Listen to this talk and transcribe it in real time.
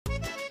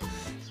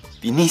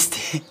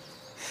Viniste.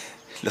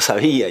 Lo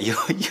sabía,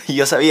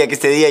 yo sabía que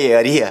este día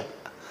llegaría.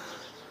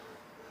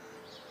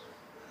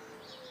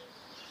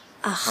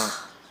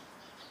 Ajá.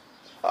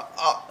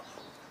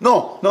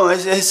 No,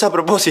 es a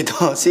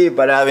propósito, sí,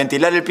 para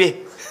ventilar el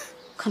pie.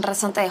 Con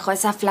razón te dejó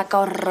esa flaca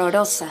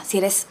horrorosa, si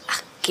eres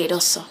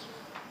asqueroso.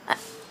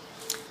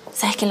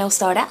 ¿Sabes quién le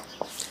gusta ahora?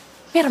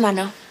 Mi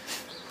hermano.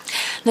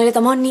 No le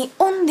tomó ni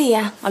un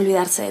día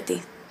olvidarse de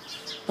ti.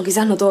 O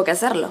quizás no tuvo que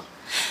hacerlo.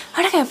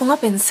 Ahora que me pongo a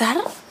pensar,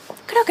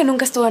 creo que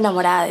nunca estuvo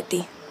enamorada de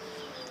ti.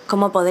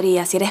 ¿Cómo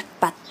podría si eres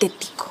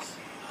patético?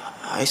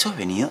 ¿A eso has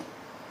venido?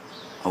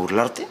 ¿A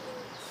burlarte?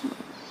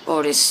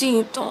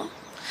 Pobrecito.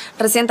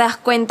 ¿Recién te das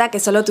cuenta que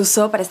solo te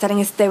usó para estar en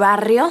este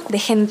barrio de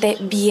gente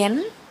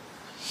bien?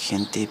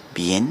 ¿Gente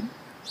bien?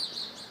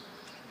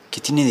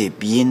 ¿Qué tiene de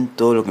bien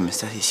todo lo que me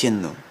estás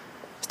diciendo?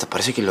 Hasta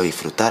parece que lo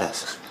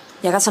disfrutaras.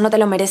 ¿Y acaso no te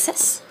lo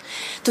mereces?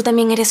 Tú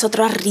también eres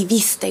otro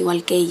arribista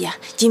igual que ella.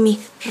 Jimmy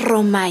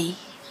Romay.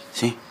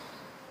 Sí.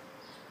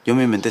 Yo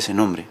me inventé ese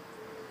nombre.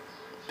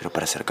 Pero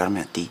para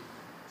acercarme a ti.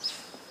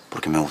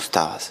 Porque me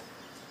gustabas.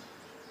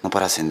 No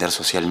para ascender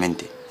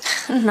socialmente.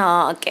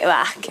 No, que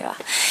va, que va.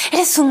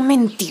 Eres un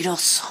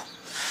mentiroso.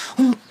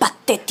 Un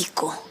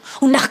patético.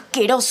 Un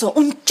asqueroso.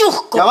 Un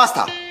chusco. ¡Ya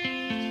basta!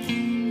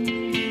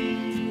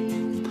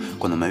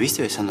 Cuando me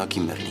viste besando a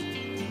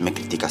Kimberly, me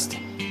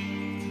criticaste.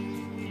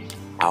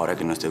 Ahora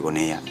que no estoy con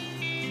ella,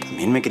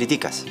 también me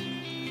criticas.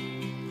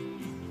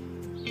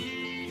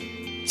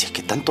 Si es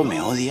que tanto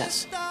me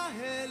odias,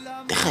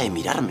 deja de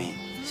mirarme.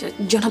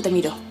 Yo no te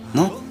miro.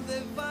 ¿No?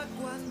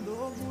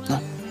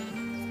 No.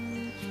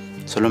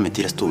 Solo me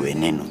tiras tu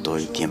veneno todo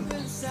el tiempo.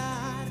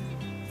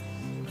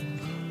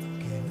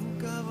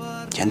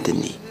 Ya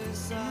entendí.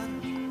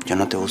 Yo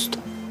no te gusto.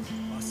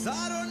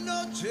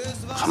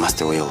 Jamás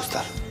te voy a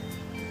gustar.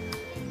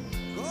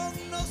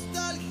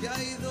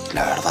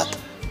 La verdad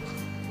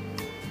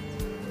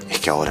es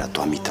que ahora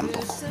tú a mí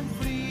tampoco.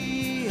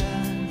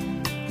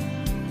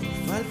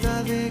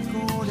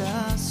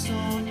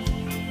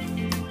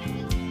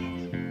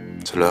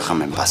 Solo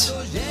déjame en paz.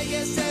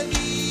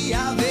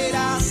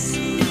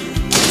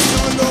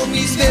 Solo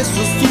mis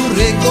besos tú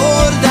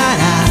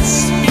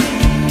recordarás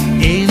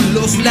en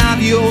los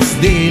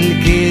labios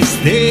del que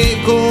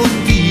esté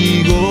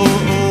contigo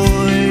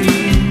hoy.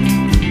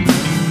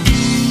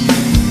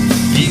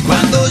 Y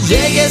cuando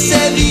llegue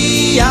ese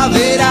día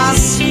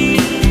verás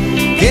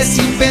que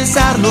sin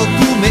pensarlo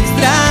tú me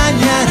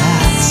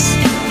extrañarás.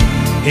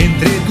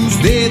 Entre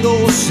tus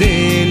dedos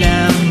el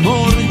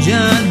amor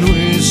ya no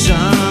es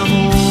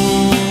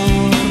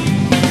amor.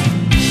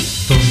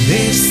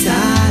 ¿Dónde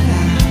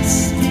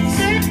estarás?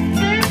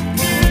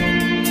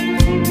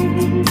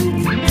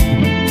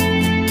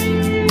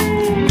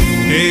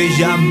 Te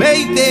llamé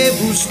y te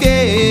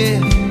busqué,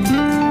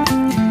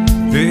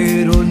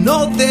 pero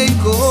no te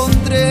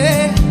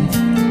encontré.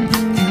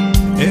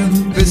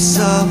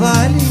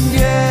 Empezaba el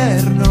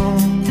invierno,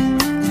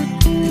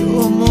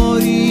 yo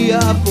moría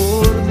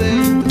por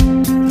dentro.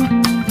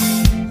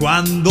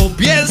 Cuando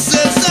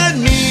pienses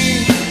en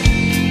mí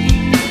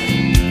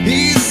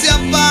y se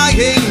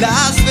apaguen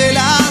las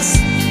velas,